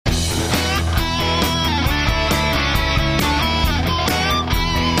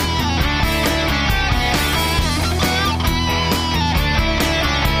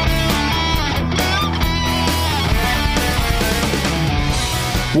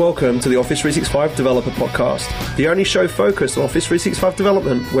Welcome to the Office 365 Developer Podcast, the only show focused on Office 365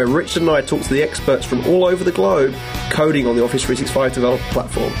 development, where Richard and I talk to the experts from all over the globe coding on the Office 365 developer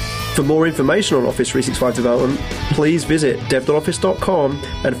platform. For more information on Office 365 development, please visit dev.office.com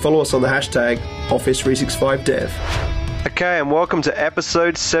and follow us on the hashtag Office365Dev. Okay, and welcome to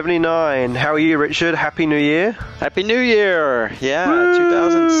episode 79. How are you, Richard? Happy New Year. Happy New Year. Yeah, Woo!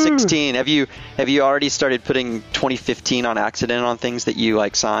 2016. Have you already started putting 2015 on accident on things that you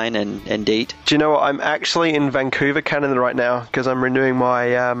like sign and date? Do you know what? I'm actually in Vancouver, Canada right now because I'm renewing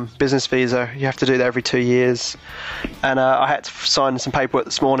my business visa. You have to do that every 2 years. And I had to sign some paperwork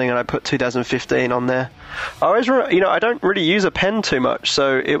this morning and I put 2015 on there. I always remember, I don't really use a pen too much,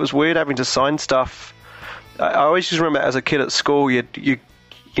 so it was weird having to sign stuff. I always just remember as a kid at school,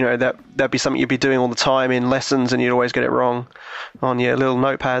 that'd be something you'd be doing all the time in lessons, and you'd always get it wrong on your little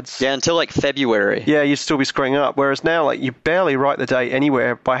notepads. Yeah, until like February. Yeah, you'd still be screwing up. Whereas now, like, you barely write the date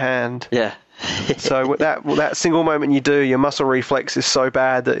anywhere by hand. Yeah. So that single moment you do, your muscle reflex is so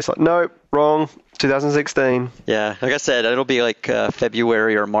bad that it's like, nope, wrong. 2016. Yeah, like I said, it'll be like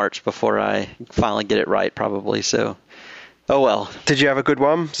February or March before I finally get it right, probably. So. Oh, well. Did you have a good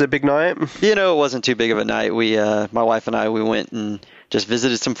one? Was it a big night? It wasn't too big of a night. We, my wife and I, we went and just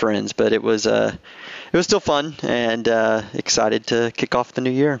visited some friends, but it was still fun and excited to kick off the new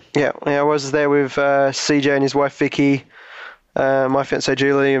year. Yeah, I was there with CJ and his wife Vicky, my fiancée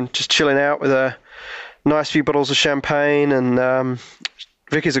Julie, and just chilling out with a nice few bottles of champagne. And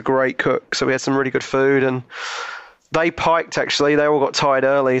Vicky's a great cook, so we had some really good food. And they piked, actually. They all got tired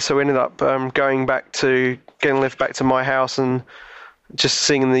early, so we ended up getting a lift back to my house and just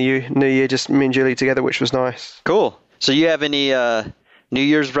seeing the New Year, just me and Julie together, which was nice. Cool. So you have any New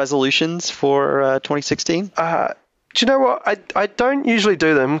Year's resolutions for 2016? Do you know what? I don't usually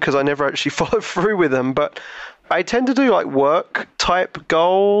do them because I never actually follow through with them, but I tend to do like work type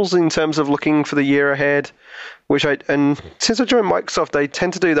goals in terms of looking for the year ahead, and since I joined Microsoft, they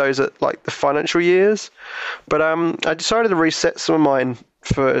tend to do those at like the financial years. But I decided to reset some of mine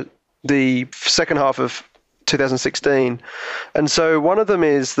for the second half of 2016. And so one of them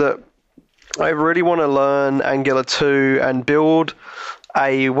is that I really want to learn Angular 2 and build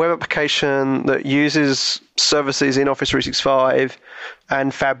a web application that uses services in Office 365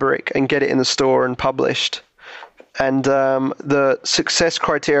 and Fabric and get it in the store and published. And the success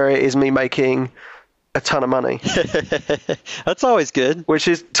criteria is me making a ton of money. That's always good. Which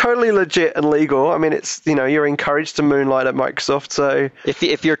is totally legit and legal. I mean, it's, you're encouraged to moonlight at Microsoft. So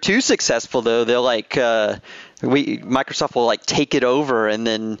if you're too successful, though, they'll Microsoft will like take it over and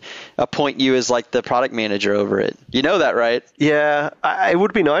then appoint you as like the product manager over it. You know that, right? Yeah, it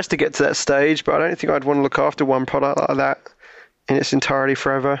would be nice to get to that stage, but I don't think I'd want to look after one product like that in its entirety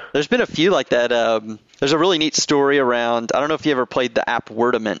forever. There's been a few like that. There's a really neat story around, I don't know if you ever played the app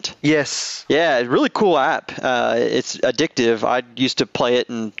Wordament. Yes. Yeah, really cool app. It's addictive. I used to play it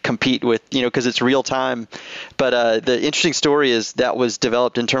and compete with, because it's real time. But the interesting story is that was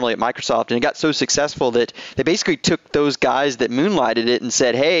developed internally at Microsoft, and it got so successful that they basically took those guys that moonlighted it and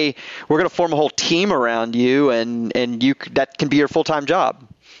said, hey, we're going to form a whole team around you, and that can be your full-time job.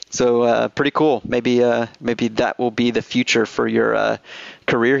 So pretty cool. Maybe that will be the future for your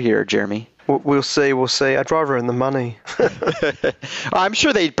career here, Jeremy. We'll see. I'd rather earn the money. I'm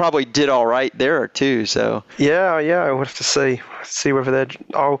sure they probably did all right there too. So yeah, I would have to see whether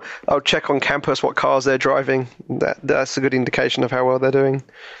I'll check on campus what cars they're driving. That's a good indication of how well they're doing.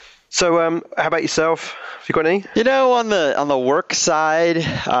 So how about yourself? Have you got any? On the work side,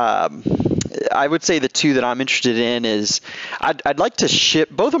 I would say the two that I'm interested in is I'd like to ship.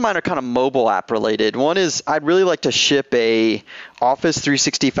 Both of mine are kind of mobile app related. One is I'd really like to ship a Office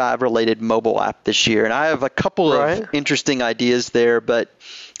 365 related mobile app this year, and I have a couple of interesting ideas there. But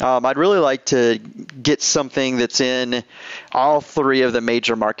I'd really like to get something that's in all three of the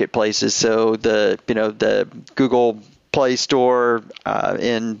major marketplaces. So the Google Play Store,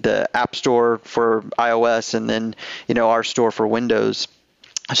 in the App Store for iOS, and then our store for Windows.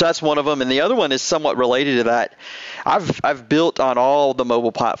 So that's one of them, and the other one is somewhat related to that. I've built on all the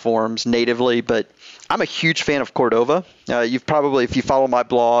mobile platforms natively, but I'm a huge fan of Cordova. You've probably, if you follow my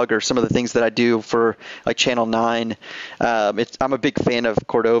blog or some of the things that I do for like Channel 9, I'm a big fan of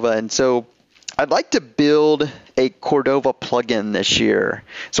Cordova, and so I'd like to build a Cordova plugin this year.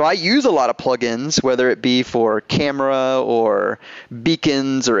 So I use a lot of plugins, whether it be for camera or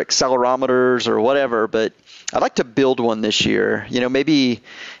beacons or accelerometers or whatever, but I'd like to build one this year. Maybe,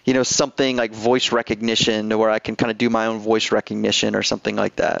 something like voice recognition where I can kind of do my own voice recognition or something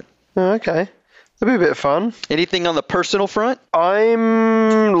like that. Oh, okay. That'd be a bit of fun. Anything on the personal front?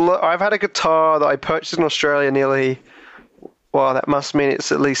 I've had a guitar that I purchased in Australia nearly well, that must mean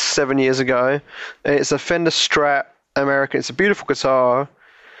it's at least 7 years ago. And it's a Fender Strat American. It's a beautiful guitar.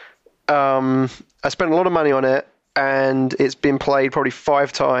 I spent a lot of money on it, and it's been played probably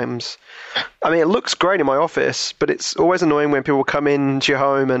 5 times. I mean, it looks great in my office, but it's always annoying when people come into your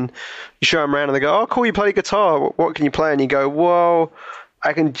home and you show them around and they go, "Oh, cool, you play guitar. What can you play?" And you go, "Whoa,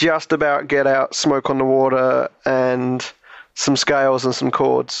 I can just about get out Smoke on the Water and some scales and some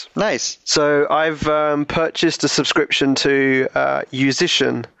chords." Nice. So I've purchased a subscription to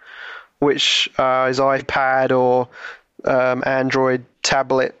Musician, which is iPad or Android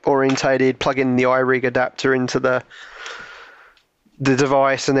tablet orientated. Plug in the iRig adapter into the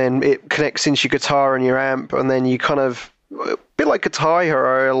device, and then it connects into your guitar and your amp, and then you kind of, a bit like Guitar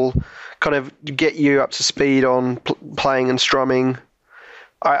Hero, it'll kind of get you up to speed on playing and strumming.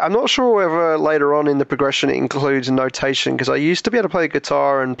 I'm not sure whether later on in the progression it includes notation, because I used to be able to play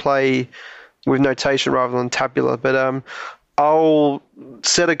guitar and play with notation rather than tabular, but I'll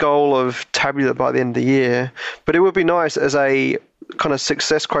set a goal of tabular by the end of the year. But it would be nice as a kind of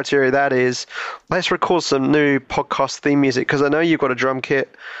success criteria, that is, let's record some new podcast theme music, because I know you've got a drum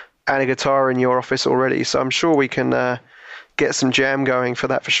kit and a guitar in your office already, so I'm sure we can get some jam going for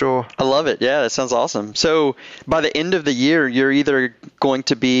that for sure. I love it. Yeah, that sounds awesome. So by the end of the year, you're either going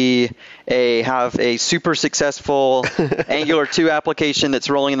to have a super successful Angular 2 application that's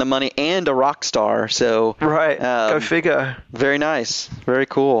rolling in the money and a rock star. So right, go figure. Very nice. Very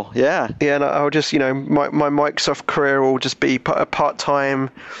cool. Yeah. Yeah, and I'll just, my Microsoft career will just be a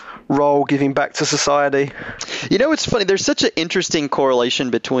part-time role giving back to society. It's funny. There's such an interesting correlation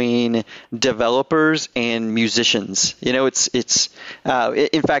between developers and musicians. It's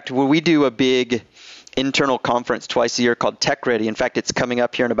in fact, when we do a big internal conference twice a year called Tech Ready. In fact, it's coming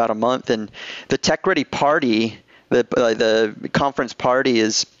up here in about a month, and the Tech Ready party, the conference party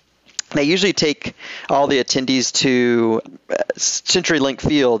is. They usually take all the attendees to CenturyLink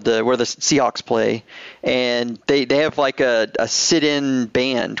Field, where the Seahawks play, and they have like a sit-in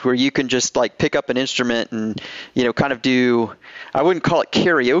band where you can just like pick up an instrument and kind of do, I wouldn't call it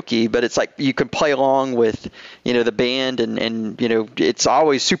karaoke, but it's like you can play along with the band, and it's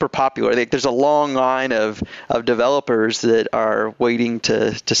always super popular. There's a long line of developers that are waiting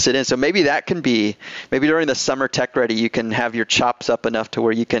to sit in. So maybe that can be, maybe during the summer Tech Ready you can have your chops up enough to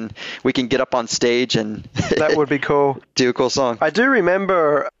where we can get up on stage and that would be cool. Do a cool song. I do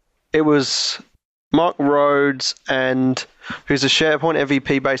remember it was Mark Rhodes, and who's a SharePoint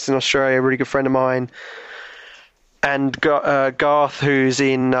MVP based in Australia, a really good friend of mine, and Garth, who's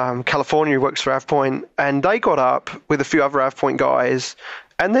in California, who works for AvePoint, and they got up with a few other AvePoint guys,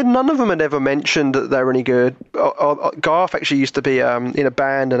 and then none of them had ever mentioned that they were any good. Garth actually used to be in a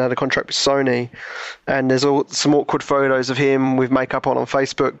band and had a contract with Sony, and there's some awkward photos of him with makeup on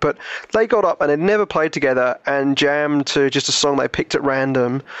Facebook. But they got up and had never played together and jammed to just a song they picked at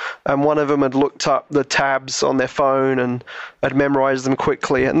random, and one of them had looked up the tabs on their phone and had memorized them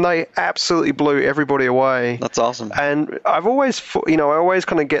quickly, and they absolutely blew everybody away. That's awesome. And I've always, I always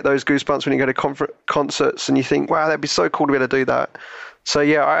kind of get those goosebumps when you go to concerts and you think, wow, that'd be so cool to be able to do that. So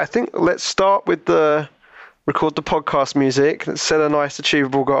yeah, I think let's start with record the podcast music. Let's set a nice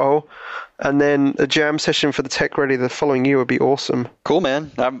achievable goal, and then a jam session for the Tech Ready the following year would be awesome. Cool,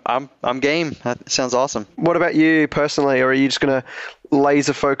 man. I'm game. That sounds awesome. What about you personally, or are you just gonna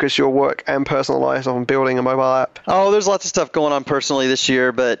laser focus your work and personal life on building a mobile app? Oh, there's lots of stuff going on personally this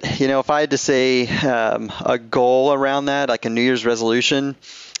year, but if I had to say a goal around that, like a New Year's resolution,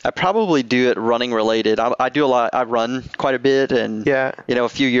 I probably do it running related. I do a lot. I run quite a bit, and a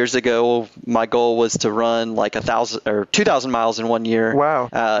few years ago, my goal was to run like 1,000 or 2,000 miles in 1 year. Wow!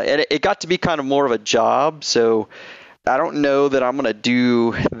 It got to be kind of more of a job, so I don't know that I'm going to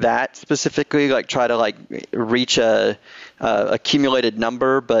do that specifically, like try to reach a accumulated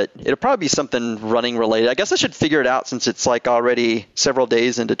number, but it'll probably be something running related. I guess I should figure it out since it's like already several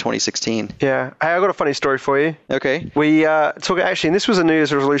days into 2016. Yeah. Hey, I got a funny story for you. Okay. We actually, and this was a New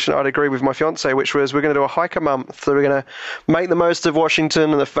Year's resolution I'd agree with my fiance, which was we're going to do a hike a month. So we're going to make the most of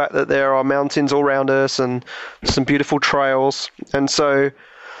Washington and the fact that there are mountains all around us and some beautiful trails. And so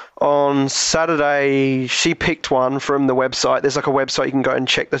on Saturday, she picked one from the website. There's like a website you can go and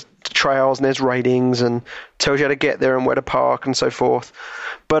check the trails, and there's ratings and tells you how to get there and where to park and so forth.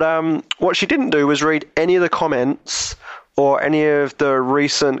 But what she didn't do was read any of the comments or any of the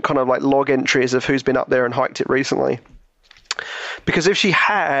recent kind of like log entries of who's been up there and hiked it recently. Because if she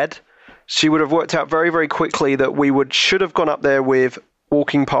had, she would have worked out very, very quickly that we should have gone up there with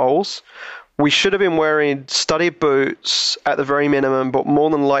walking poles. We should have been wearing studded boots at the very minimum, but more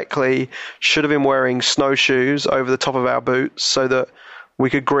than likely should have been wearing snowshoes over the top of our boots so that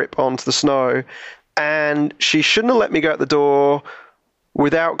we could grip onto the snow. and she shouldn't have let me go out the door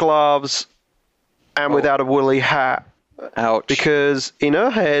without gloves and without a woolly hat. Ouch. Because in her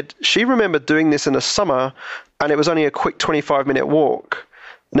head, she remembered doing this in the summer, and it was only a quick 25-minute walk.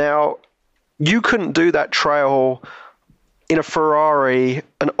 Now, you couldn't do that trail in a Ferrari,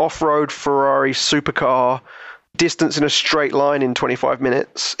 an off-road Ferrari supercar, distance in a straight line in 25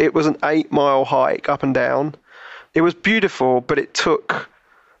 minutes. It was an 8-mile hike up and down. It was beautiful, but it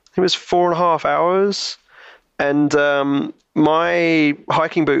was 4.5 hours. And my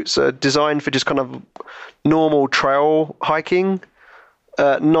hiking boots are designed for just kind of normal trail hiking,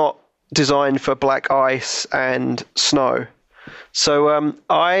 not designed for black ice and snow. So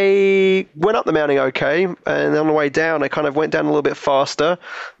I went up the mountain okay, and on the way down, I kind of went down a little bit faster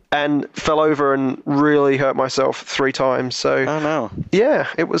and fell over and really hurt myself 3 times. So, oh, no. Yeah,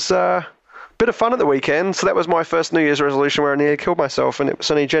 it was a bit of fun at the weekend. So that was my first New Year's resolution where I nearly killed myself, and it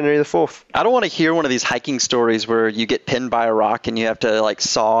was only January the 4th. I don't want to hear one of these hiking stories where you get pinned by a rock and you have to like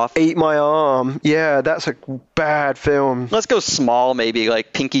saw off. Eat my arm. Yeah, that's a bad film. Let's go small, maybe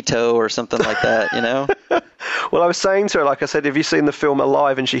like pinky toe or something like that, you know? Well, I was saying to her, like I said, have you seen the film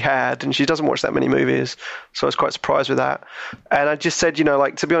Alive? And she had, and she doesn't watch that many movies, so I was quite surprised with that. And I just said,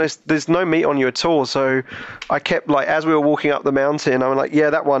 like, to be honest, there's no meat on you at all. So I kept, like, as we were walking up the mountain, I'm like, yeah,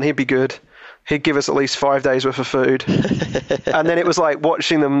 that one, he'd be good. He'd give us at least 5 days worth of food. And then it was like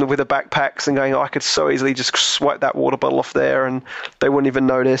watching them with the backpacks and going, I could so easily just swipe that water bottle off there and they wouldn't even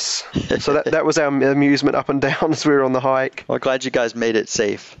notice. So that was our amusement up and down as we were on the hike. Well, glad you guys made it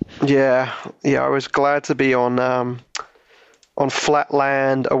safe. Yeah, I was glad to be on flat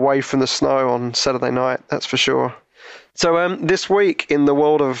land away from the snow on Saturday night, that's for sure. So this week in the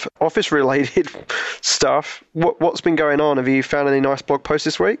world of office-related stuff, what's been going on? Have you found any nice blog posts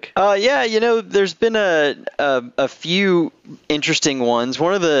this week? Yeah, there's been a few interesting ones.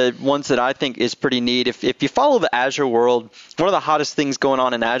 One of the ones that I think is pretty neat, if you follow the Azure world, one of the hottest things going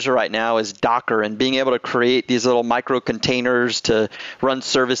on in Azure right now is Docker and being able to create these little micro containers to run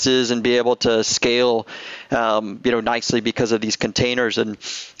services and be able to scale, nicely because of these containers. And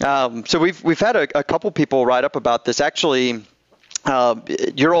so we've had a couple people write up about this. Actually,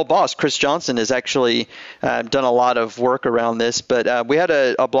 your old boss, Chris Johnson, has actually done a lot of work around this. But we had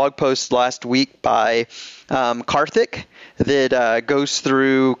a blog post last week by Karthik that goes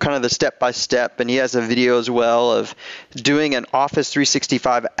through kind of the step-by-step, and he has a video as well of doing an Office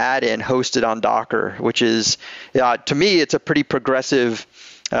 365 add-in hosted on Docker, which is, to me, it's a pretty progressive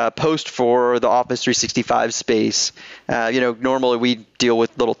post for the Office 365 space. Normally we deal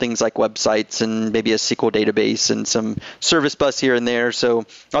with little things like websites and maybe a SQL database and some service bus here and there. So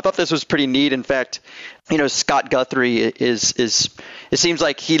I thought this was pretty neat. In fact, Scott Guthrie is it seems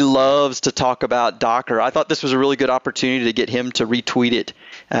like he loves to talk about Docker. I thought this was a really good opportunity to get him to retweet it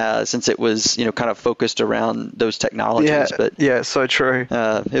since it was, kind of focused around those technologies. Yeah, so true.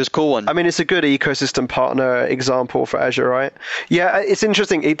 It was a cool one. I mean, it's a good ecosystem partner example for Azure, right? Yeah, it's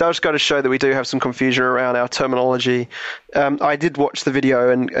interesting. It does go to show that we do have some confusion around our terminology. I did watch the video,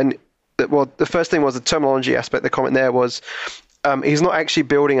 and the first thing was the terminology aspect. The comment there was he's not actually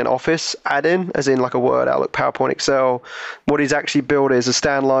building an Office add-in, as in like a Word, Outlook, PowerPoint, Excel. What he's actually built is a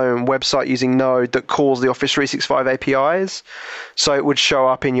standalone website using Node that calls the Office 365 APIs. So it would show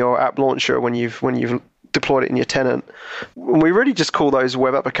up in your app launcher when you've deployed it in your tenant. We really just call those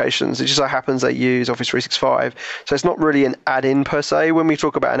web applications. It just so happens they use Office 365. So it's not really an add-in per se. When we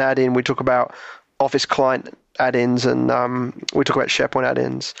talk about an add-in, we talk about Office client add-ins and we talk about SharePoint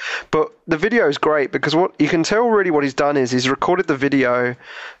add-ins. But the video is great because what you can tell really what he's done is he's recorded the video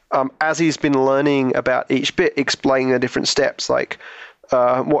as he's been learning about each bit, explaining the different steps, like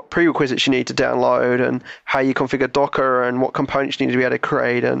what prerequisites you need to download and how you configure Docker and what components you need to be able to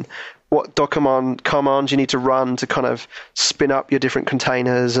create and what Docker commands you need to run to kind of spin up your different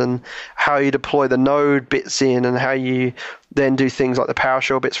containers and how you deploy the Node bits in and how you then do things like the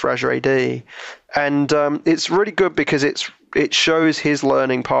PowerShell bits for Azure AD. And it's really good because it shows his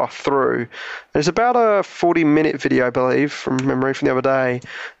learning path through. And it's about a 40-minute video, I believe, from memory from the other day.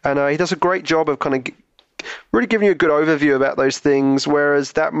 And he does a great job of kind of really giving you a good overview about those things,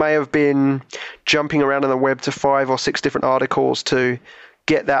 whereas that may have been jumping around on the web to 5 or 6 different articles to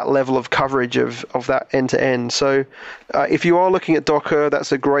get that level of coverage of that end-to-end. So if you are looking at Docker,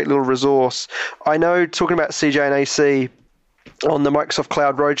 that's a great little resource. I know, talking about CJ and AC, on the Microsoft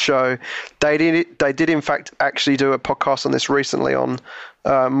Cloud Roadshow, they did in fact actually do a podcast on this recently on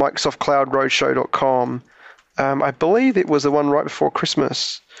MicrosoftCloudRoadshow.com. I believe it was the one right before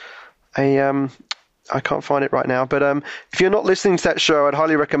Christmas. I can't find it right now, but if you're not listening to that show, I'd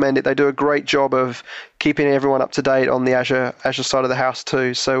highly recommend it. They do a great job of keeping everyone up to date on the Azure side of the house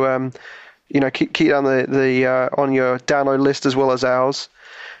too. So keep on on your download list as well as ours.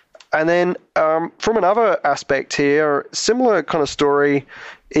 And then from another aspect here, similar kind of story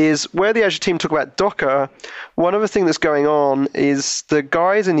is where the Azure team talk about Docker. One other thing that's going on is the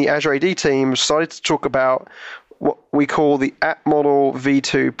guys in the Azure AD team started to talk about what we call the App Model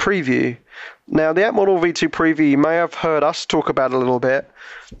v2 preview. Now, the App Model v2 preview, you may have heard us talk about a little bit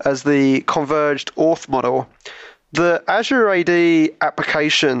as the converged auth model. The Azure AD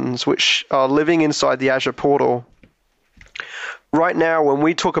applications, which are living inside the Azure portal, right now, when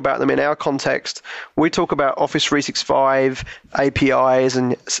we talk about them in our context, we talk about Office 365 APIs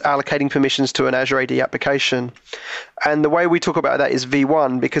and allocating permissions to an Azure AD application. And the way we talk about that is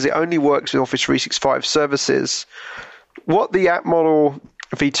V1 because it only works with Office 365 services. What the App Model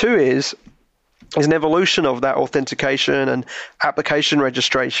v2 is an evolution of that authentication and application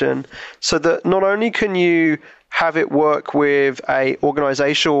registration so that not only can you have it work with a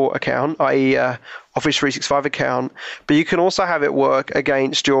organizational account, i.e. Office 365 account, but you can also have it work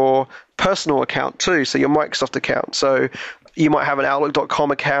against your personal account too, so your Microsoft account. So you might have an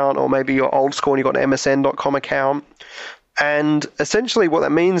Outlook.com account, or maybe you're old school and you've got an MSN.com account. And essentially what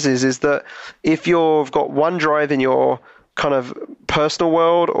that means is that if you've got OneDrive in your kind of personal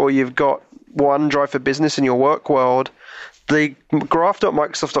world, or you've got OneDrive for business in your work world, the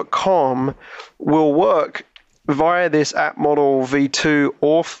graph.microsoft.com will work via this App Model v2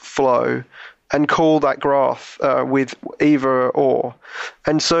 auth flow and call that graph with either or.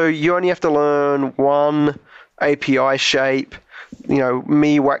 And so you only have to learn one API shape.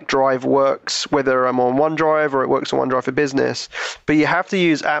 Me WhackDrive works whether I'm on OneDrive or it works on OneDrive for Business. But you have to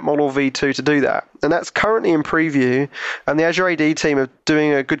use App Model v2 to do that. And that's currently in preview. And the Azure AD team are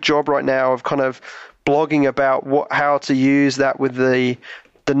doing a good job right now of kind of blogging about how to use that with the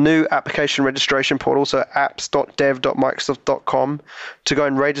new application registration portal, so apps.dev.microsoft.com, to go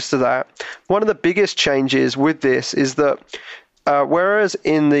and register that. One of the biggest changes with this is that whereas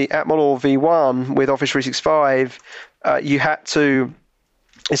in the App Model v1 with Office 365, you had to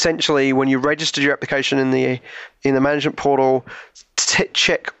essentially, when you registered your application in the management portal,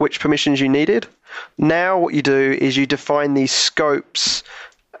 check which permissions you needed. Now what you do is you define these scopes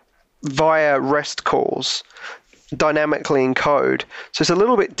via REST calls dynamically in code. So it's a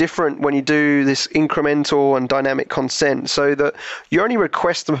little bit different when you do this incremental and dynamic consent, so that you only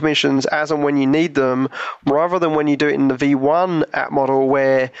request the permissions as and when you need them, rather than when you do it in the V1 app model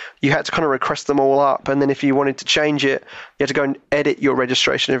where you had to kind of request them all up, and then if you wanted to change it, you had to go and edit your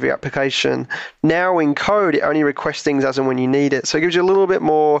registration of your application. Now in code, it only requests things as and when you need it, so it gives you a little bit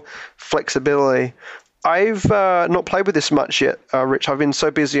more flexibility. I've not played with this much yet, Rich. I've been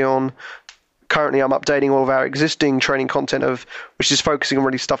so busy on currently I'm updating all of our existing training content which is focusing on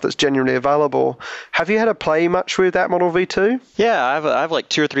really stuff that's genuinely available. Have you had a play much with that Model V2? Yeah, I have like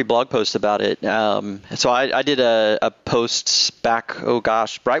 2 or 3 blog posts about it. So I did a post back,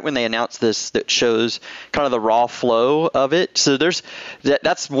 right when they announced this, that shows kind of the raw flow of it. So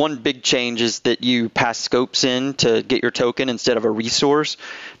that's one big change, is that you pass scopes in to get your token instead of a resource.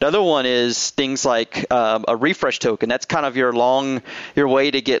 The other one is things like a refresh token. That's kind of your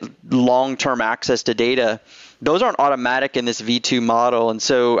way to get long-term access to data. Those aren't automatic in this V2 model. And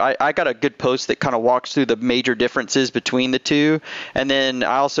so I got a good post that kind of walks through the major differences between the two. And then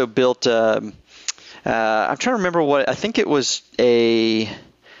I also built I'm trying to remember what, I think it was I'm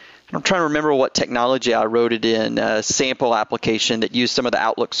trying to remember what technology I wrote it in, a sample application that used some of the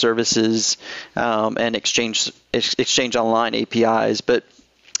Outlook services and Exchange Online APIs. But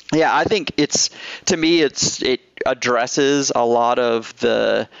yeah, I think it addresses a lot of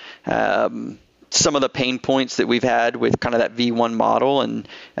the some of the pain points that we've had with kind of that V1 model, and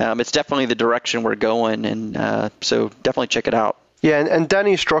it's definitely the direction we're going, and so definitely check it out. Yeah, and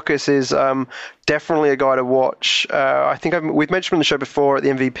Danny Strokis is definitely a guy to watch. I think we've mentioned him on the show before at the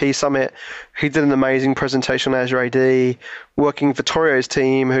MVP Summit. He did an amazing presentation on Azure AD, working with Vittorio's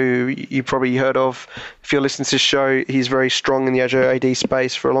team, who you probably heard of. If you're listening to this show, he's very strong in the Azure AD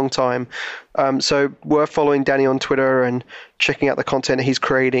space for a long time. So we're following Danny on Twitter and checking out the content he's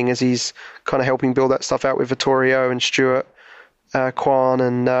creating as he's kind of helping build that stuff out with Vittorio and Stuart Kwan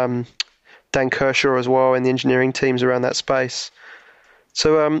and Dan Kershaw as well, and the engineering teams around that space.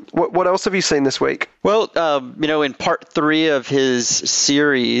 So what else have you seen this week? Well, in part 3 of his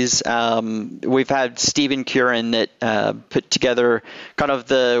series, we've had Stephen Curran that put together kind of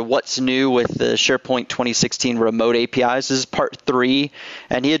the what's new with the SharePoint 2016 remote APIs. This is part 3,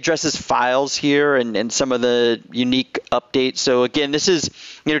 and he addresses files here and some of the unique updates. So again, this is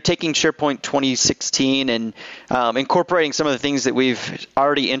taking SharePoint 2016 and incorporating some of the things that we've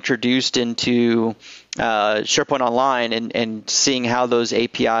already introduced into SharePoint Online and seeing how those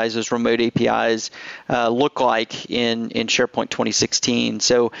APIs, those remote APIs, look like in SharePoint 2016.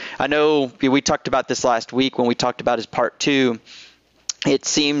 So I know we talked about this last week when we talked about his part 2. It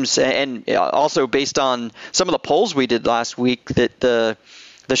seems, and also based on some of the polls we did last week, that the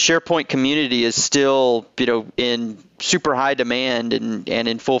SharePoint community is still, in super high demand and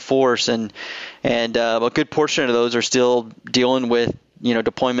in full force, and a good portion of those are still dealing with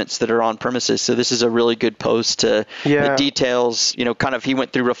deployments that are on premises. So this is a really good post to the details. Kind of he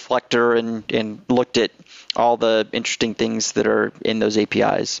went through Reflector and looked at all the interesting things that are in those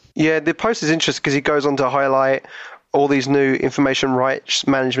APIs. Yeah, the post is interesting because he goes on to highlight all these new information rights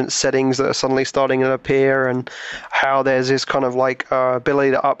management settings that are suddenly starting to appear, and how there's this kind of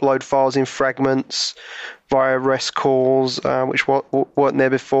ability to upload files in fragments via REST calls, which weren't there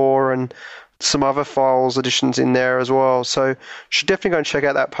before, and some other files additions in there as well. So should definitely go and check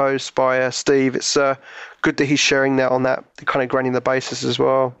out that post by Steve. It's good that he's sharing that on that kind of granular basis as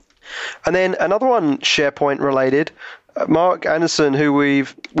well. And then another one SharePoint related, Mark Anderson, who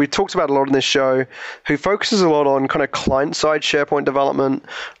we've talked about a lot in this show, who focuses a lot on kind of client-side SharePoint development,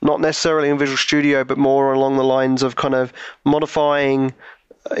 not necessarily in Visual Studio, but more along the lines of kind of modifying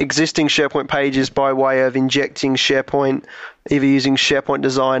existing SharePoint pages by way of injecting SharePoint, either using SharePoint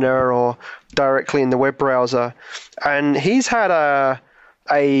Designer or directly in the web browser. And he's had a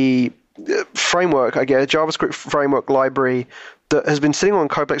framework, a JavaScript framework library that has been sitting on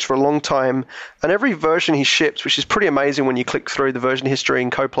Coplex for a long time, and every version he ships, which is pretty amazing when you click through the version history in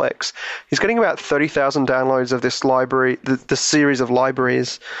Coplex, he's getting about 30,000 downloads of this library, the series of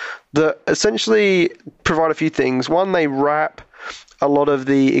libraries that essentially provide a few things. One, they wrap a lot of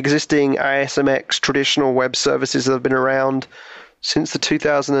the existing ASMX traditional web services that have been around since the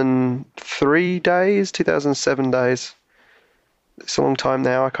 2003 days, 2007 days. It's a long time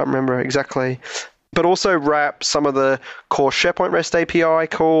now, I can't remember exactly. But also wrap some of the core SharePoint REST API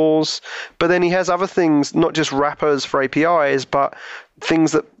calls. But then he has other things, not just wrappers for APIs, but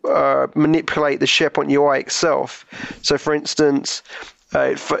things that manipulate the SharePoint UI itself. So for instance,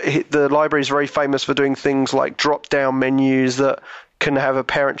 the library is very famous for doing things like drop-down menus that can have a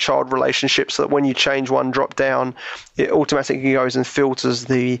parent-child relationship, so that when you change one drop-down, it automatically goes and filters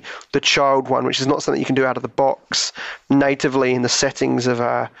the child one, which is not something you can do out of the box natively in the settings of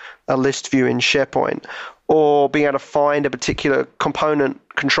a list view in SharePoint. Or being able to find a particular component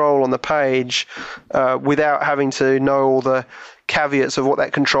control on the page without having to know all the caveats of what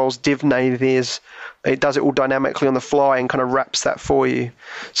that control's div name is. It does it all dynamically on the fly and kind of wraps that for you.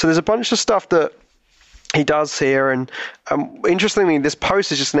 So there's a bunch of stuff that he does here, and interestingly, this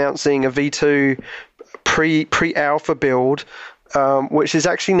post is just announcing a V2 pre-alpha build, which is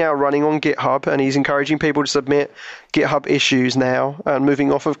actually now running on GitHub, and he's encouraging people to submit GitHub issues now,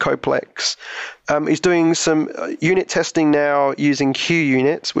 moving off of Coplex. He's doing some unit testing now using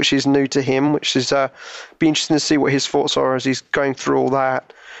QUnits, which is new to him, which is be interesting to see what his thoughts are as he's going through all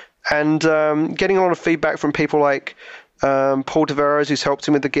that, and getting a lot of feedback from people like Paul Tavares, who's helped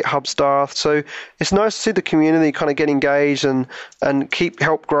him with the GitHub stuff. So it's nice to see the community kind of get engaged and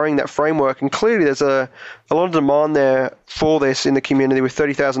help growing that framework. And clearly there's a lot of demand there for this in the community with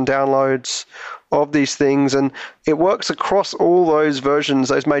 30,000 downloads of these things. And it works across all those versions,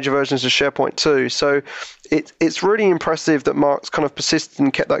 those major versions of SharePoint too. So it's really impressive that Mark's kind of persisted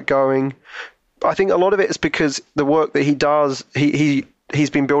and kept that going. I think a lot of it is because the work that he does, he's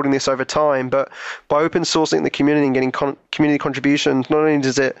been building this over time, but by open sourcing the community and getting community contributions, not only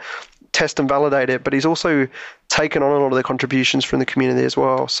does it test and validate it, but he's also taken on a lot of the contributions from the community as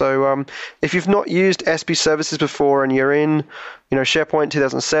well. So if you've not used SB services before and you're in SharePoint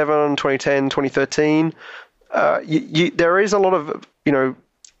 2007, 2010, 2013, there is a lot of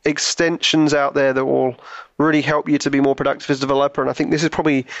extensions out there that will really help you to be more productive as a developer, and I think this is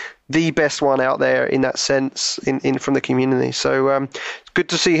probably the best one out there in that sense in from the community. So it's good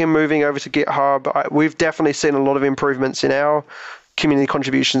to see him moving over to GitHub. We've definitely seen a lot of improvements in our community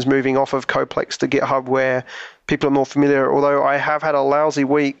contributions moving off of Coplex to GitHub, where people are more familiar, although I have had a lousy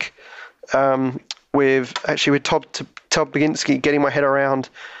week with Todd Baginski getting my head around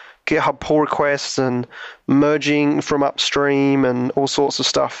GitHub pull requests and merging from upstream and all sorts of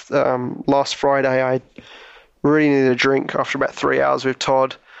stuff. Last Friday, I really needed a drink after about 3 hours with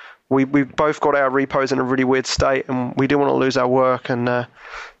Todd. We both got our repos in a really weird state, and we didn't want to lose our work, and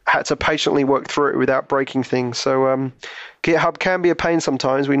had to patiently work through it without breaking things. So GitHub can be a pain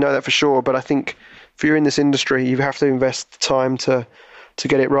sometimes, we know that for sure, but I think if you're in this industry, you have to invest the time to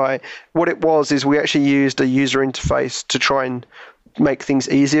get it right. What it was is we actually used a user interface to try and make things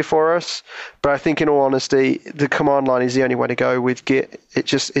easier for us, but I think in all honesty, the command line is the only way to go with Git.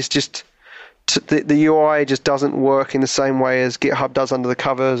 It's just the UI just doesn't work in the same way as GitHub does under the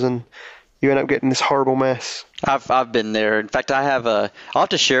covers, and you end up getting this horrible mess. I've been there. In fact, I'll have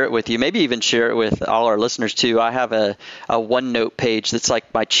to share it with you, maybe even share it with all our listeners too. I have a OneNote page that's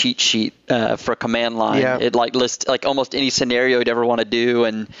like my cheat sheet for command line. Yeah. It like lists like almost any scenario you'd ever want to do,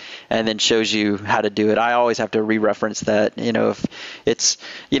 and then shows you how to do it. I always have to re-reference that. If it's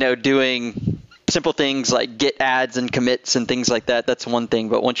doing simple things like git adds and commits and things like that, that's one thing.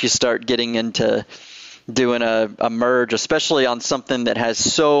 But once you start getting into doing a merge, especially on something that has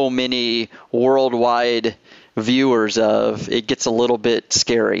so many worldwide viewers it gets a little bit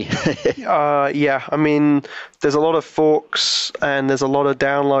scary. Yeah, I mean, there's a lot of forks and there's a lot of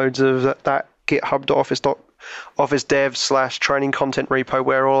downloads of that GitHub.office dev/training content repo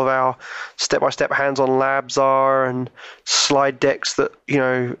where all of our step-by-step hands-on labs are, and slide decks that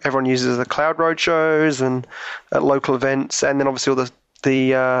everyone uses at Cloud Roadshows and at local events, and then obviously all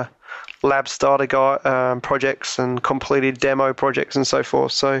the lab starter projects and completed demo projects and so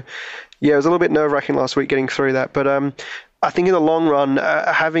forth. So yeah, it was a little bit nerve-wracking last week getting through that, but I think in the long run,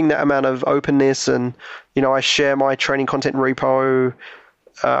 having that amount of openness, and I share my training content repo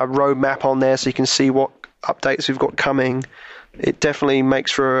roadmap on there so you can see what updates we've got coming, it definitely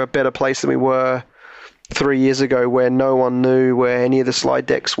makes for a better place than we were 3 years ago, where no one knew where any of the slide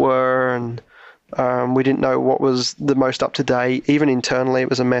decks were, and we didn't know what was the most up to date. Even internally, it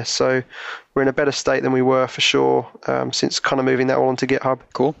was a mess. So we're in a better state than we were for sure since kind of moving that all into GitHub.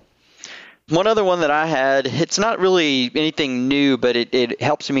 Cool. One other one that I had, it's not really anything new, but it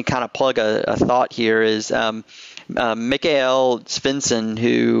helps me kind of plug a thought here, is Mikael Svensson,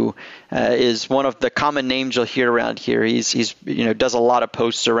 who is one of the common names you'll hear around here. He's does a lot of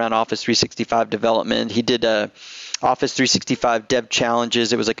posts around Office 365 development. He did Office 365 Dev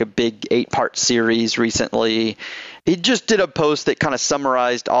Challenges. It was like a big 8-part series recently. He just did a post that kind of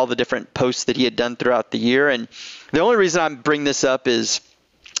summarized all the different posts that he had done throughout the year. And the only reason I bring this up is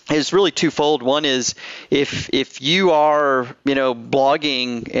really twofold. One is if you are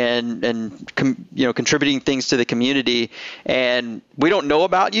blogging and contributing things to the community and we don't know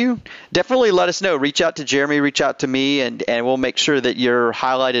about you, definitely let us know. Reach out to Jeremy, reach out to me, and we'll make sure that you're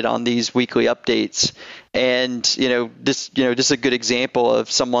highlighted on these weekly updates. And this is a good example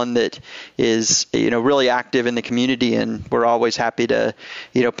of someone that is really active in the community, and we're always happy to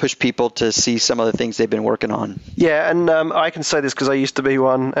push people to see some of the things they've been working on. Yeah, and I can say this because I used to be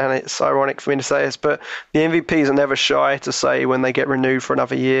one, and it's ironic for me to say this, but the MVPs are never shy to say when they get renewed for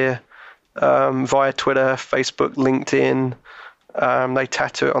another year via Twitter, Facebook, LinkedIn. They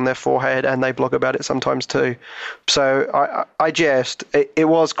tattoo it on their forehead and they blog about it sometimes too. So I jest. It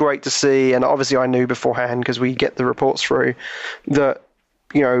was great to see, and obviously I knew beforehand because we get the reports through that,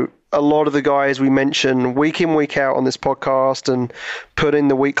 a lot of the guys we mention week in, week out on this podcast and put in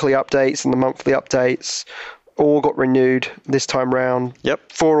the weekly updates and the monthly updates all got renewed this time round.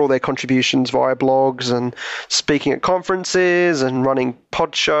 Yep. For all their contributions via blogs and speaking at conferences and running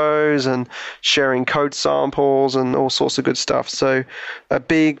pod shows and sharing code samples and all sorts of good stuff. So a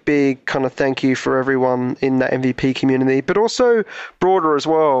big kind of thank you for everyone in that MVP community, but also broader as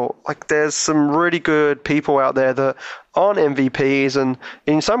well. Like there's some really good people out there that aren't MVPs, and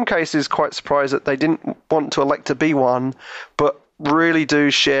in some cases quite surprised that they didn't want to elect to be one, but really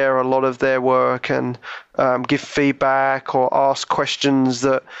do share a lot of their work and give feedback or ask questions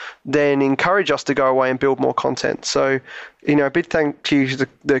that then encourage us to go away and build more content. So, a big thank you to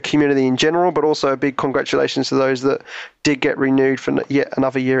the community in general, but also a big congratulations to those that did get renewed for yet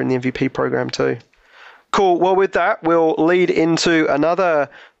another year in the MVP program too. Cool. Well, with that, we'll lead into another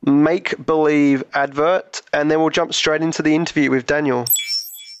make-believe advert, and then we'll jump straight into the interview with Daniel.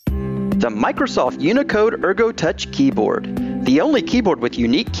 The Microsoft Unicode ErgoTouch Keyboard, the only keyboard with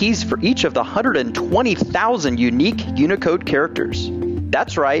unique keys for each of the 120,000 unique Unicode characters.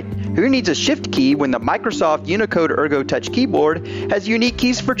 That's right, who needs a shift key when the Microsoft Unicode ErgoTouch keyboard has unique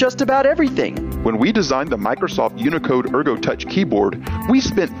keys for just about everything? When we designed the Microsoft Unicode ErgoTouch keyboard, we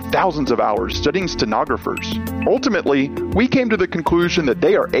spent thousands of hours studying stenographers. Ultimately, we came to the conclusion that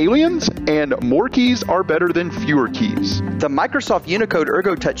they are aliens and more keys are better than fewer keys. The Microsoft Unicode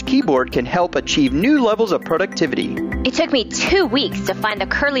ErgoTouch keyboard can help achieve new levels of productivity. It took me 2 weeks to find the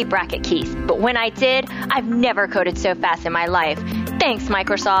curly bracket keys, but when I did, I've never coded so fast in my life. Thanks,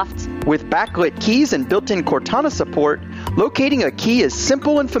 Microsoft. With backlit keys and built-in Cortana support, locating a key is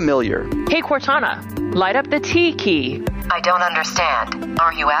simple and familiar. Hey, Cortana, light up the T key. I don't understand.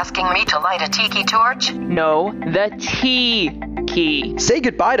 Are you asking me to light a tiki torch? No, the T key. Say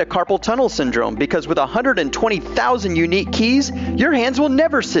goodbye to carpal tunnel syndrome because with 120,000 unique keys, your hands will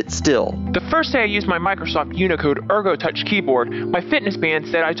never sit still. The first day I used my Microsoft Unicode ErgoTouch keyboard, my fitness band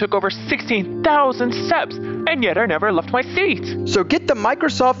said I took over 16,000 steps, and yet I never left my seat. So get the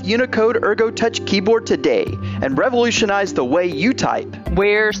Microsoft Unicode ErgoTouch keyboard today and revolutionize the way you type.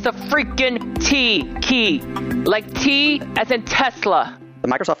 Where's the freaking T key? Like T as in Tesla. The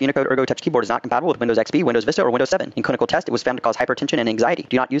Microsoft Unicode ErgoTouch keyboard is not compatible with Windows XP, Windows Vista, or Windows 7. In clinical tests, it was found to cause hypertension and anxiety.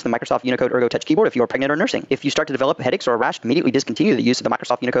 Do not use the Microsoft Unicode ErgoTouch keyboard if you are pregnant or nursing. If you start to develop headaches or a rash, immediately discontinue the use of the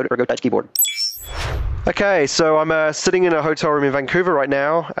Microsoft Unicode ErgoTouch keyboard. Okay, so I'm sitting in a hotel room in Vancouver right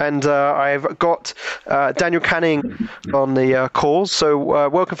now, and I've got Daniel Canning on the calls. So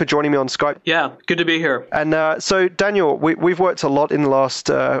welcome for joining me on Skype. Yeah, good to be here. And so, Daniel, we've worked a lot in the last,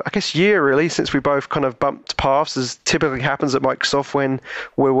 year really, since we both kind of bumped paths, as typically happens at Microsoft when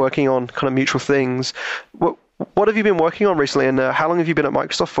we're working on kind of mutual things. What have you been working on recently, and how long have you been at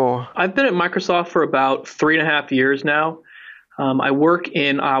Microsoft for? I've been at Microsoft for about 3.5 years now. I work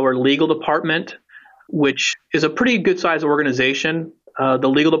in our legal department, which is a pretty good-sized organization. The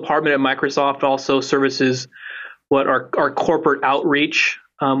legal department at Microsoft also services what our corporate outreach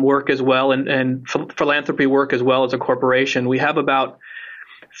work as well, and philanthropy work as well as a corporation. We have about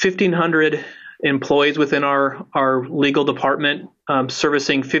 1,500 employees within our legal department,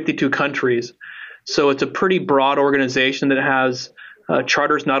 servicing 52 countries. So it's a pretty broad organization that has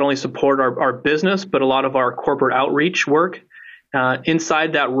charters not only support our business, but a lot of our corporate outreach work.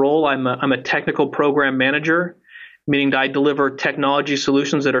 Inside that role, I'm a technical program manager, meaning that I deliver technology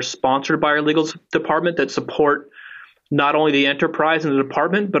solutions that are sponsored by our legal department that support not only the enterprise and the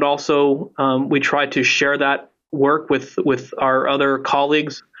department, but also we try to share that work with our other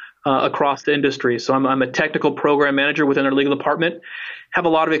colleagues across the industry. So I'm a technical program manager within our legal department, have a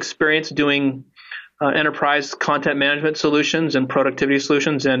lot of experience doing enterprise content management solutions and productivity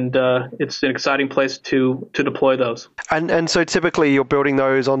solutions, and it's an exciting place to deploy those. And so typically you're building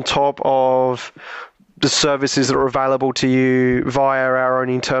those on top of the services that are available to you via our own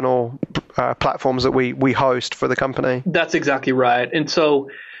internal platforms that we host for the company. That's exactly right. And so,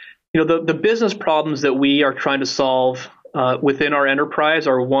 the business problems that we are trying to solve within our enterprise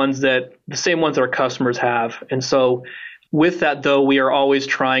are the same ones that our customers have. And so with that, though, we are always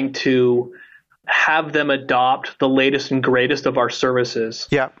trying to have them adopt the latest and greatest of our services.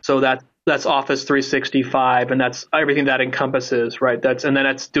 Yeah. So that's Office 365, and that's everything that encompasses, right? That's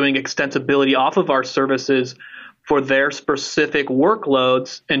doing extensibility off of our services for their specific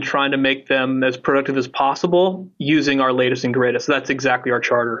workloads and trying to make them as productive as possible using our latest and greatest. So that's exactly our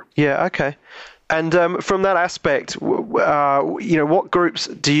charter. Yeah. Okay. And from that aspect, what groups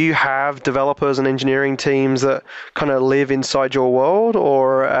do you have, developers and engineering teams that kind of live inside your world,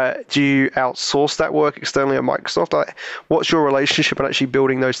 or do you outsource that work externally at Microsoft? What's your relationship in actually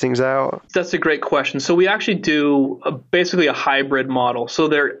building those things out? That's a great question. So we actually do basically a hybrid model. So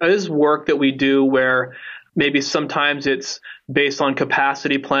there is work that we do where maybe sometimes it's based on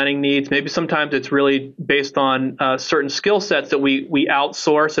capacity planning needs. Maybe sometimes it's really based on certain skill sets that we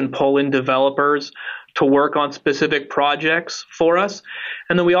outsource and pull in developers to work on specific projects for us.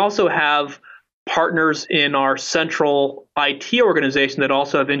 And then we also have partners in our central IT organization that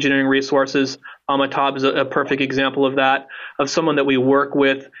also have engineering resources. Amitabh is a perfect example of that, of someone that we work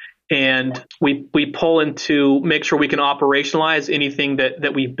with. And we pull in to make sure we can operationalize anything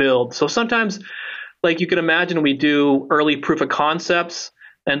that we build. So sometimes, like you can imagine, we do early proof of concepts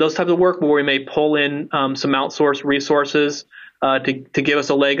and those types of work where we may pull in some outsourced resources to give us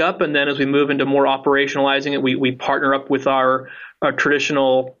a leg up. And then as we move into more operationalizing it, we partner up with our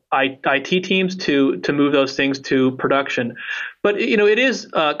traditional IT teams to move those things to production. But, it is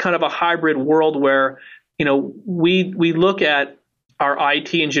kind of a hybrid world where, we look at our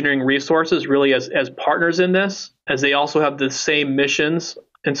IT engineering resources really as partners in this, as they also have the same missions.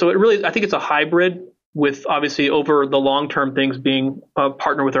 And so I think it's a hybrid, with obviously over the long-term things being a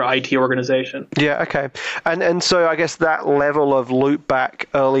partner with our IT organization. Yeah, okay. And so I guess that level of loop back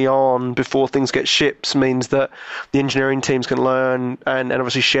early on before things get shipped means that the engineering teams can learn and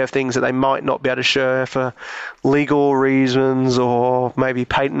obviously share things that they might not be able to share for legal reasons or maybe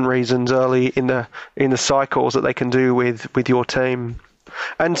patent reasons early in the cycles that they can do with your team.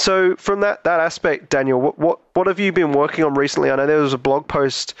 And so from that aspect, Daniel, what have you been working on recently? I know there was a blog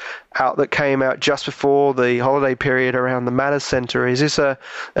post out that came out just before the holiday period around the Matter Center. Is this an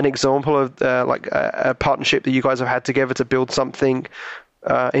example of a partnership that you guys have had together to build something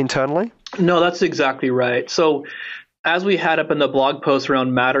internally? No, that's exactly right. So as we had up in the blog post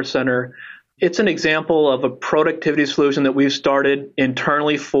around Matter Center, it's an example of a productivity solution that we've started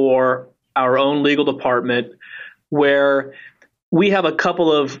internally for our own legal department, where we have a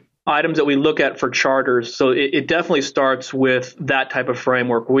couple of items that we look at for charters. So it definitely starts with that type of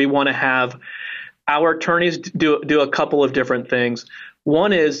framework. We want to have our attorneys do a couple of different things.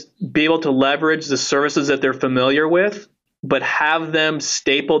 One is be able to leverage the services that they're familiar with, but have them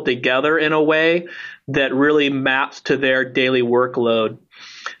stapled together in a way that really maps to their daily workload.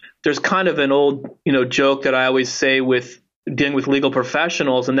 There's kind of an old, joke that I always say with dealing with legal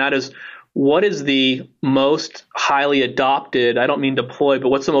professionals, and that is, what is the most highly adopted, I don't mean deployed, but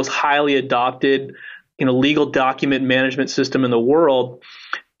what's the most highly adopted, legal document management system in the world?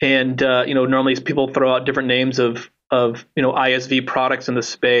 And, normally people throw out different names of ISV products in the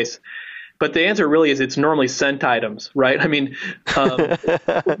space. But the answer really is it's normally sent items, right? I mean,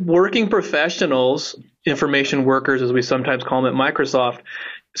 working professionals, information workers, as we sometimes call them at Microsoft,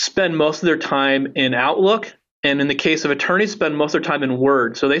 spend most of their time in Outlook. And in the case of attorneys, spend most of their time in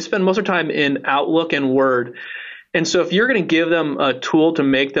Word. So they spend most of their time in Outlook and Word. And so if you're going to give them a tool to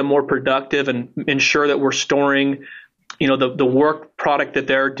make them more productive and ensure that we're storing, the work product that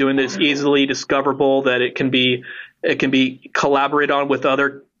they're doing that's easily discoverable, that it can be collaborated on with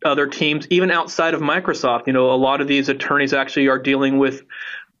other teams, even outside of Microsoft. A lot of these attorneys actually are dealing with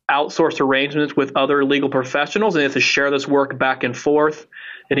outsourced arrangements with other legal professionals, and they have to share this work back and forth.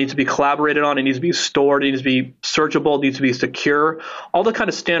 It needs to be collaborated on. It needs to be stored. It needs to be searchable. It needs to be secure. All the kind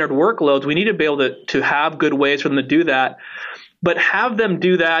of standard workloads, we need to be able to have good ways for them to do that, but have them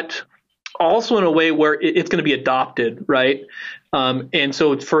do that also in a way where it's going to be adopted, right? And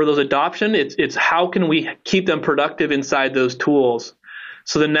so for those adoption, it's how can we keep them productive inside those tools?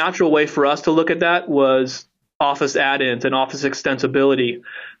 So the natural way for us to look at that was Office add-ins and Office extensibility,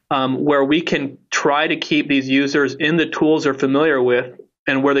 where we can try to keep these users in the tools they're familiar with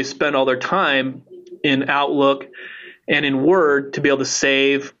and where they spend all their time in Outlook and in Word to be able to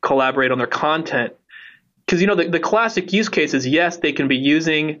save, collaborate on their content. Because, the classic use case is, yes, they can be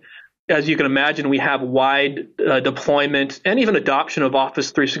using, as you can imagine, we have wide deployment and even adoption of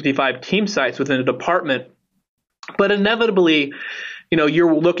Office 365 team sites within a department. But inevitably,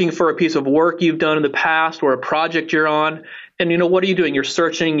 you're looking for a piece of work you've done in the past or a project you're on. And, what are you doing? You're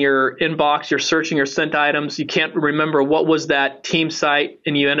searching your inbox, you're searching your sent items. You can't remember what was that team site,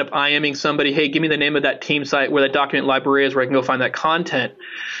 and you end up IMing somebody, hey, give me the name of that team site where that document library is where I can go find that content.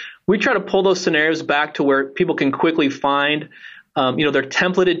 We try to pull those scenarios back to where people can quickly find their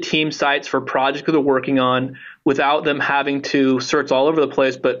templated team sites for projects that they're working on without them having to search all over the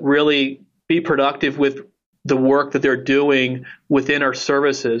place, but really be productive with the work that they're doing within our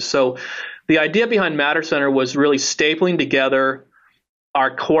services. So the idea behind Matter Center was really stapling together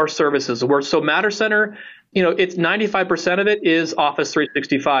our core services. So Matter Center, it's 95% of it is Office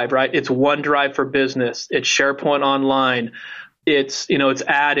 365, right? It's OneDrive for Business. It's SharePoint Online. It's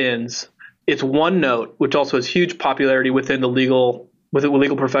add-ins. It's OneNote, which also has huge popularity within legal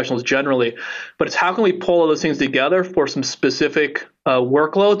professionals generally. But it's how can we pull all those things together for some specific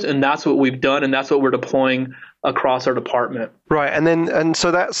workloads, and that's what we've done, and that's what we're deploying across our department. Right, and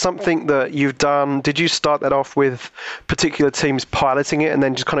so that's something that you've done. Did you start that off with particular teams piloting it and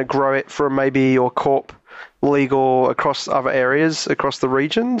then just kind of grow it from maybe your corp legal across other areas, across the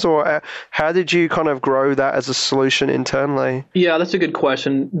regions? Or how did you kind of grow that as a solution internally? Yeah, that's a good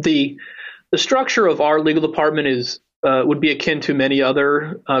question. The structure of our legal department is would be akin to many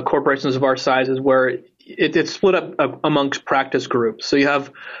other corporations of our sizes, where it's split up amongst practice groups. So you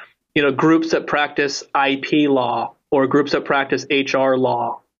have groups that practice IP law, or groups that practice HR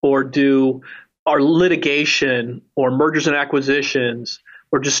law, or do our litigation, or mergers and acquisitions,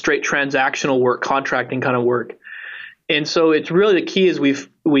 or just straight transactional work, contracting kind of work. And so it's really the key is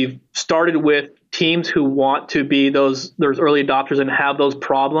we've started with teams who want to be those early adopters and have those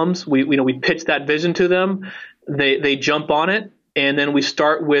problems. We pitch that vision to them. They jump on it, and then we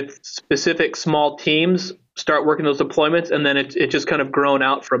start with specific small teams, start working those deployments, and then it just kind of grown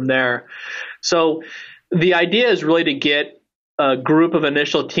out from there. So the idea is really to get a group of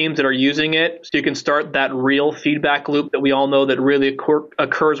initial teams that are using it, so you can start that real feedback loop that we all know that really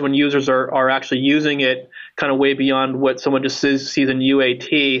occurs when users are actually using it, kind of way beyond what someone just sees in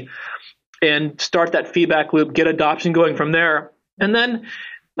UAT, and start that feedback loop, get adoption going from there. And then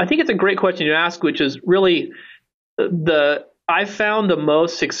I think it's a great question you ask, which is really I found the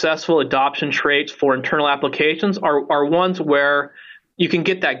most successful adoption traits for internal applications are ones where you can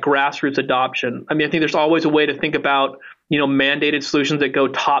get that grassroots adoption. I mean, I think there's always a way to think about, mandated solutions that go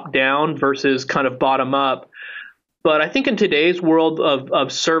top down versus kind of bottom up. But I think in today's world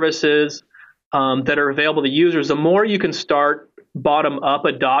of services that are available to users, the more you can start bottom up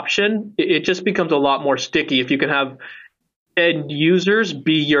adoption, it just becomes a lot more sticky. If you can have end users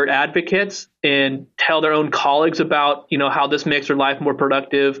be your advocates and tell their own colleagues about, how this makes their life more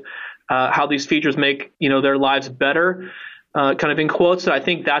productive, how these features make, their lives better, kind of in quotes. I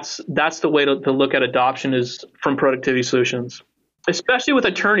think that's the way to look at adoption is from productivity solutions, especially with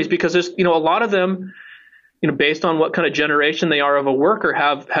attorneys, because there's, a lot of them, based on what kind of generation they are of a worker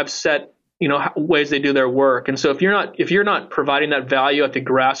have set, ways they do their work. And so if you're not providing that value at the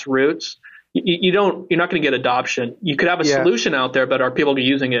grassroots, you're not going to get adoption. You could have a solution out there, but are people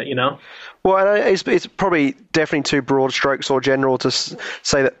using it, Well, and it's probably definitely too broad strokes or general to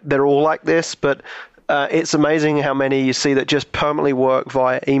say that they're all like this, but it's amazing how many you see that just permanently work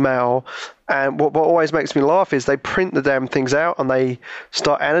via email. And what always makes me laugh is they print the damn things out and they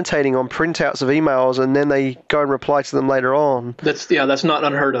start annotating on printouts of emails, and then they go and reply to them later on. That's not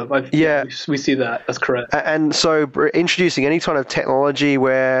unheard of. We see that. That's correct. And so introducing any kind of technology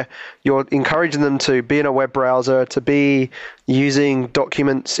where you're encouraging them to be in a web browser, to be using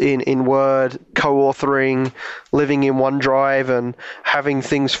documents in Word, co-authoring, living in OneDrive, and having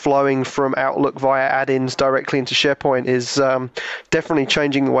things flowing from Outlook via add-ins directly into SharePoint is definitely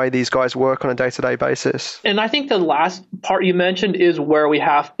changing the way these guys work on a day-to-day basis. And I think the last part you mentioned is where we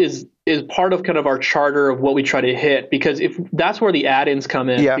is part of kind of our charter of what we try to hit, because if that's where the add-ins come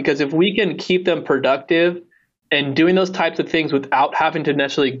in. Yeah. Because if we can keep them productive and doing those types of things without having to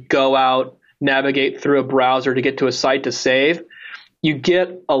necessarily go out, navigate through a browser to get to a site to save, you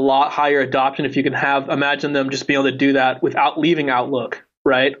get a lot higher adoption if you can imagine them just being able to do that without leaving Outlook,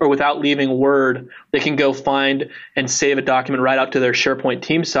 right? Or without leaving Word. They can go find and save a document right out to their SharePoint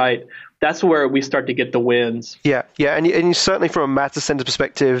team site. That's where we start to get the wins. Yeah, and you certainly from a Matter Center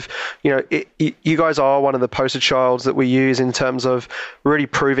perspective, you guys are one of the poster childs that we use in terms of really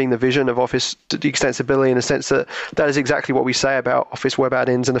proving the vision of Office extensibility, in the sense that is exactly what we say about Office web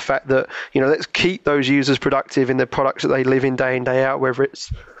add-ins, and the fact that, let's keep those users productive in the products that they live in day out, whether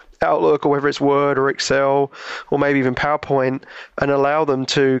it's Outlook or whether it's Word or Excel or maybe even PowerPoint, and allow them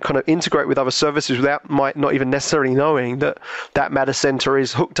to kind of integrate with other services without not even necessarily knowing that Matter Center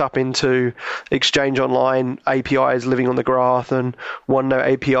is hooked up into Exchange Online APIs living on the graph, and OneNote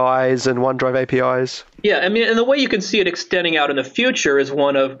APIs and OneDrive APIs. Yeah, I mean, and the way you can see it extending out in the future is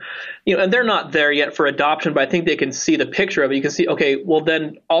one of, and they're not there yet for adoption, but I think they can see the picture of it. You can see, okay, well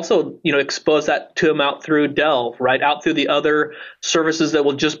then also, expose that to them out through Delve, right? Out through the other services that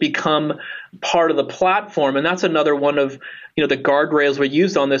will just become part of the platform. And that's another one of, the guardrails we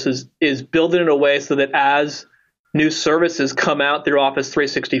used on this is build it in a way so that as new services come out through Office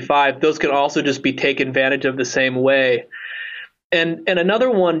 365, those can also just be taken advantage of the same way. And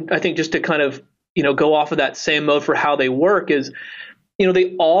another one, I think, just to kind of, go off of that same mode for how they work is,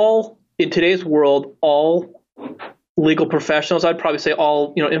 they all, in today's world, all legal professionals, I'd probably say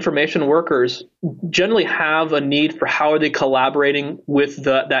all, information workers generally have a need for how are they collaborating with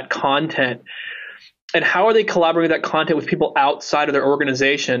that content, and how are they collaborating with that content with people outside of their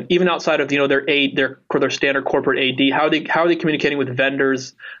organization, even outside of, their standard corporate AD. How are they communicating with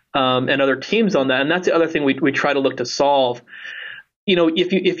vendors and other teams on that? And that's the other thing we try to look to solve.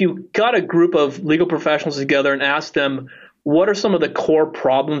 If you got a group of legal professionals together and ask them what are some of the core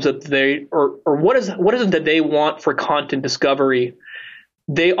problems that they or what is it that they want for content discovery,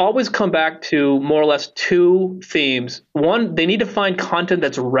 they always come back to more or less two themes. One, they need to find content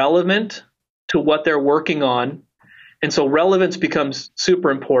that's relevant to what they're working on, and so relevance becomes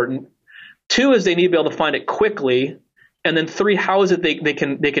super important. Two is they need to be able to find it quickly, and then three, how is it they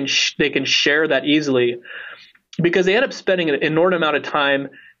can share that easily. Because they end up spending an inordinate amount of time,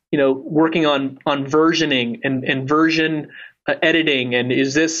 working on versioning and version editing, and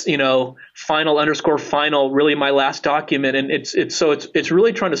is this, final really my last document? And it's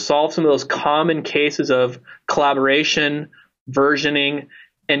really trying to solve some of those common cases of collaboration, versioning,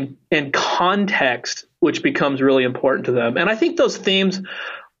 and context, which becomes really important to them. And I think those themes,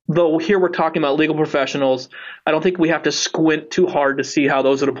 though here we're talking about legal professionals, I don't think we have to squint too hard to see how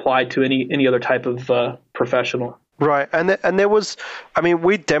those would apply to any other type of professional. Right, and there was,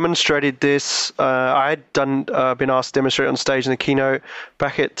 we demonstrated this. I had been asked to demonstrate on stage in the keynote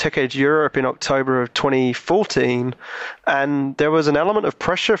back at TechEdge Europe in October of 2014, and there was an element of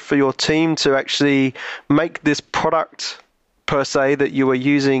pressure for your team to actually make this product per se that you were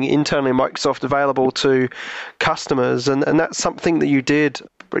using internally in Microsoft available to customers, and that's something that you did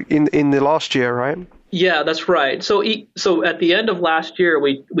in the last year, right? Yeah, that's right. So at the end of last year,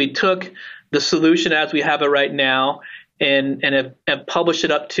 we took the solution as we have it right now and have published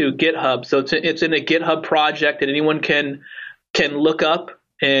it up to GitHub. So it's in a GitHub project that anyone can look up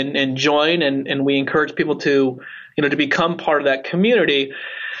and join, and we encourage people to to become part of that community.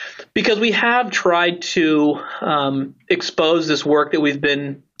 because we have tried to expose this work that we've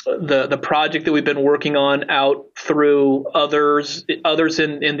been the project that we've been working on out through others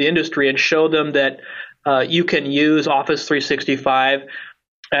in the industry, and show them that you can use Office 365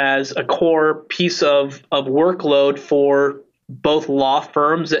 as a core piece of workload for both law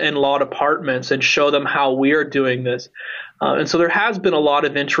firms and law departments, and show them how we are doing this. And so there has been a lot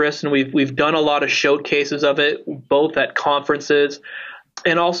of interest, and we've done a lot of showcases of it, both at conferences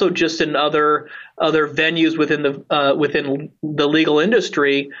and also just in other venues within the legal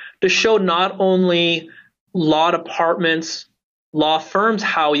industry, to show not only law departments, law firms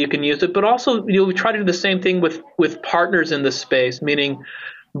how you can use it, but also we try to do the same thing with partners in the space, meaning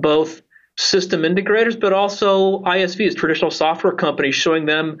both system integrators, but also ISVs, traditional software companies, showing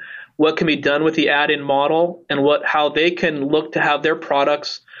them what can be done with the add-in model and how they can look to have their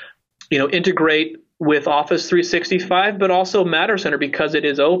products, integrate with Office 365, but also Matter Center, because it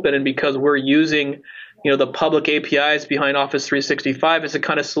is open and because we're using, the public APIs behind Office 365 as a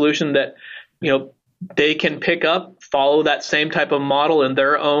kind of solution that, they can pick up, follow that same type of model in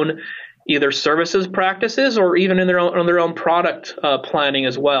their own either services practices or even in their own product planning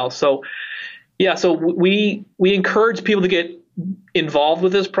as well. So, so we encourage people to get involved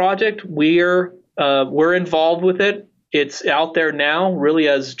with this project. We're involved with it. It's out there now, really,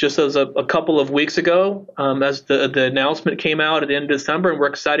 as a couple of weeks ago, as the announcement came out at the end of December, and we're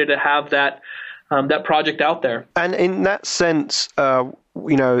excited to have that project out there. And in that sense,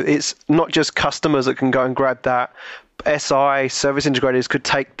 it's not just customers that can go and grab that. SI, service integrators, could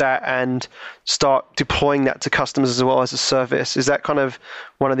take that and start deploying that to customers as well as a service. Is that kind of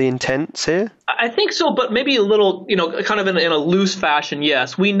one of the intents here? I think so, but maybe a little, kind of in a loose fashion,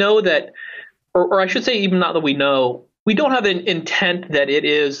 yes. We know that, or I should say even not that we know, we don't have an intent that it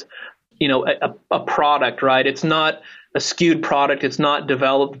is, a product, right? It's not a skewed product. It's not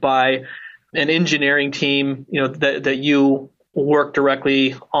developed by an engineering team, that you work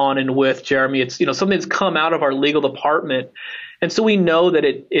directly on and with, Jeremy. It's, something that's come out of our legal department. And so we know that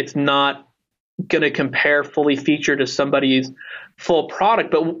it's not going to compare fully featured to somebody's full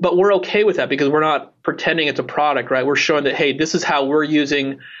product, but we're okay with that because we're not pretending it's a product, right? We're showing that, hey, this is how we're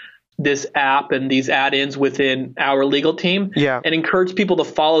using this app and these add-ins within our legal team, and encourage people to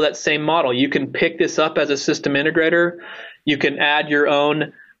follow that same model. You can pick this up as a system integrator. You can add your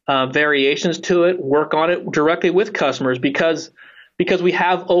own variations to it, work on it directly with customers, because we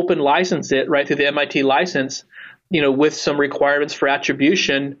have open licensed it right through the MIT license, with some requirements for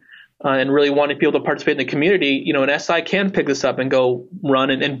attribution, and really wanting people to participate in the community. An SI can pick this up and go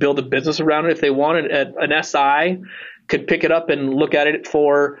run and build a business around it if they wanted. An SI could pick it up and look at it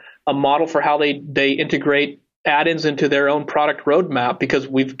for a model for how they integrate add-ins into their own product roadmap, because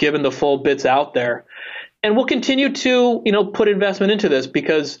we've given the full bits out there. And we'll continue to, put investment into this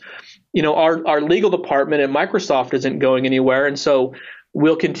because, our legal department at Microsoft isn't going anywhere. And so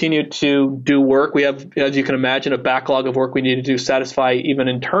we'll continue to do work. We have, as you can imagine, a backlog of work we need to satisfy even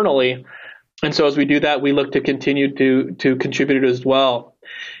internally. And so as we do that, we look to continue to contribute it as well.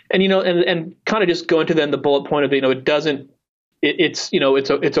 And, and kind of just go into then the bullet point of, it's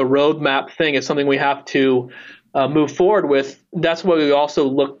a roadmap thing. It's something we have to move forward with. That's why we also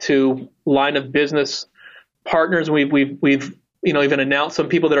look to line of business partners. We've even announced some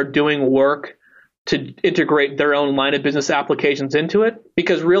people that are doing work to integrate their own line of business applications into it,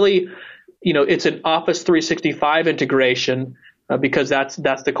 because really, it's an Office 365 integration, because that's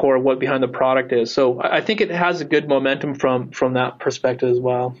the core of what behind the product is. So I think it has a good momentum from that perspective as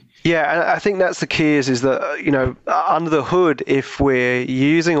well. Yeah, and I think that's the key is that, under the hood, if we're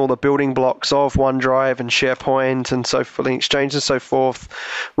using all the building blocks of OneDrive and SharePoint and so forth, Exchange and so forth,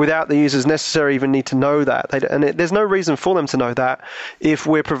 without the users necessarily even need to know that. There's no reason for them to know that if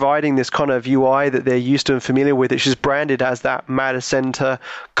we're providing this kind of UI that they're used to and familiar with, which is branded as that Matter Center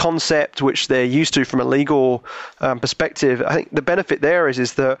concept, which they're used to from a legal perspective. I think the benefit there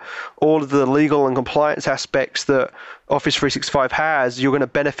is that all of the legal and compliance aspects that Office 365 has, you're going to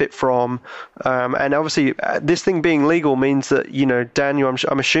benefit from. And obviously, this thing being legal means that, Daniel,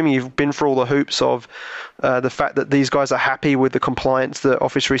 I'm assuming you've been through all the hoops of the fact that these guys are happy with the compliance that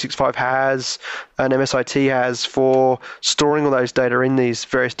Office 365 has and MSIT has for storing all those data in these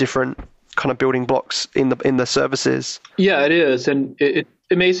various different kind of building blocks in the services. Yeah, it is. And it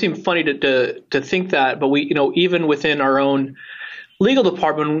may seem funny to think that, but we, even within our own legal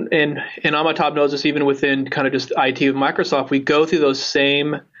department, and Amitabh knows this, even within kind of just IT with Microsoft, we go through those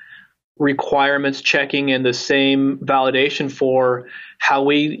same requirements checking and the same validation for how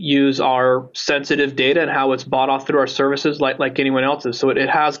we use our sensitive data and how it's bought off through our services like anyone else's. So it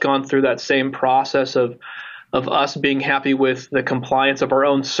has gone through that same process of of us being happy with the compliance of our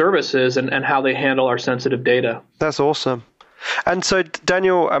own services and how they handle our sensitive data. That's awesome. And so,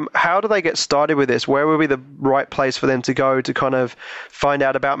 Daniel, how do they get started with this? Where would be the right place for them to go to kind of find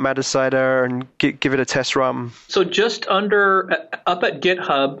out about Mattersider and give it a test run? So just up at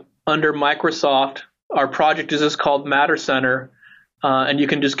GitHub, under Microsoft, our project is just called Matter Center, and you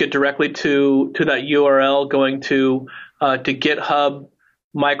can just get directly to that URL going to GitHub,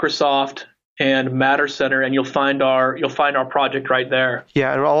 Microsoft, and Matter Center, and you'll find our project right there.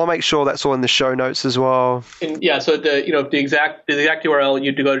 Yeah, and I'll make sure that's all in the show notes as well. And yeah, so the exact URL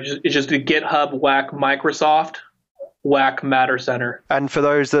you to go to is just the GitHub Microsoft Matter Center. And for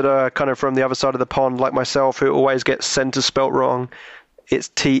those that are kind of from the other side of the pond, like myself, who always gets center spelt wrong, it's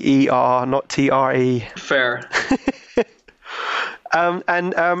TER, not TRE. Fair.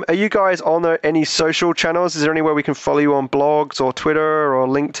 Are you guys on any social channels? Is there anywhere we can follow you on blogs or Twitter or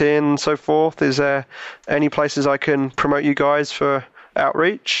LinkedIn and so forth? Is there any places I can promote you guys for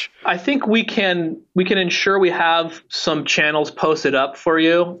outreach? I think we can ensure we have some channels posted up for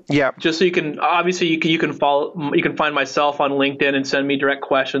you. Yeah. Just so you can you can find myself on LinkedIn and send me direct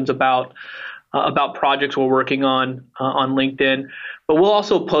questions about projects we're working on LinkedIn. But we'll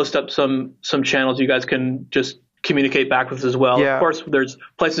also post up some channels you guys can just communicate back with us as well. Yeah. Of course, there's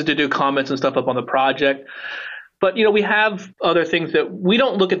places to do comments and stuff up on the project. But, we have other things that we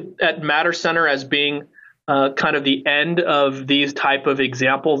don't look at Matter Center as being kind of the end of these type of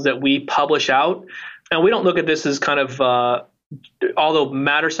examples that we publish out. And we don't look at this as kind of, although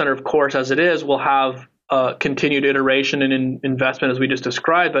Matter Center, of course, as it is, will have continued iteration and investment as we just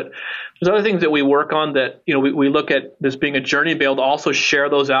described. But there's other things that we work on that, we look at this being a journey to be able to also share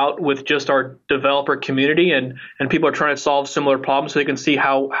those out with just our developer community and people are trying to solve similar problems so they can see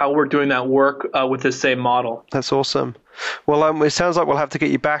how we're doing that work with this same model. That's awesome. Well, it sounds like we'll have to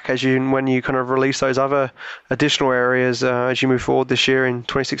get you back when you kind of release those other additional areas as you move forward this year in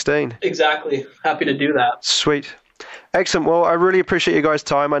 2016. Exactly. Happy to do that. Sweet. Excellent. Well, I really appreciate you guys'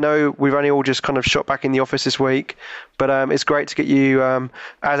 time. I know we've only all just kind of shot back in the office this week, but it's great to get you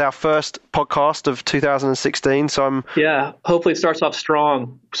as our first podcast of 2016. So hopefully it starts off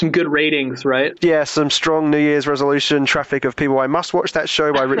strong. Some good ratings, right? Yeah, some strong New Year's resolution traffic of people. I must watch that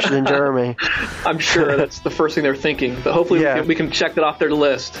show by Richard and Jeremy. I'm sure that's the first thing they're thinking, but hopefully we can check that off their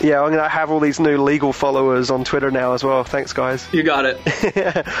list. Yeah, I'm going to have all these new legal followers on Twitter now as well. Thanks, guys. You got it.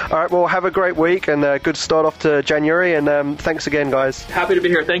 All right, well, have a great week and a good start off to January. And thanks again, guys. Happy to be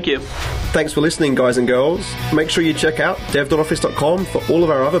here. Thank you. Thanks for listening, guys and girls. Make sure you check out dev.office.com for all of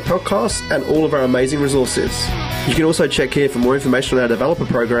our other podcasts and all of our amazing resources. You can also check here for more information on our developer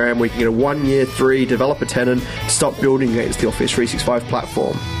program where you can get a 1-year, 3 developer tenant to start building against the Office 365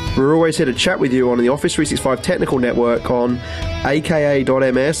 platform. We're always here to chat with you on the Office 365 Technical Network on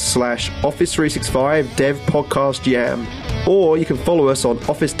aka.ms/Office365 Dev Podcast Jam. Or you can follow us on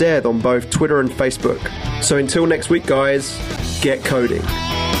Office Dev on both Twitter and Facebook. So until next week, guys, get coding.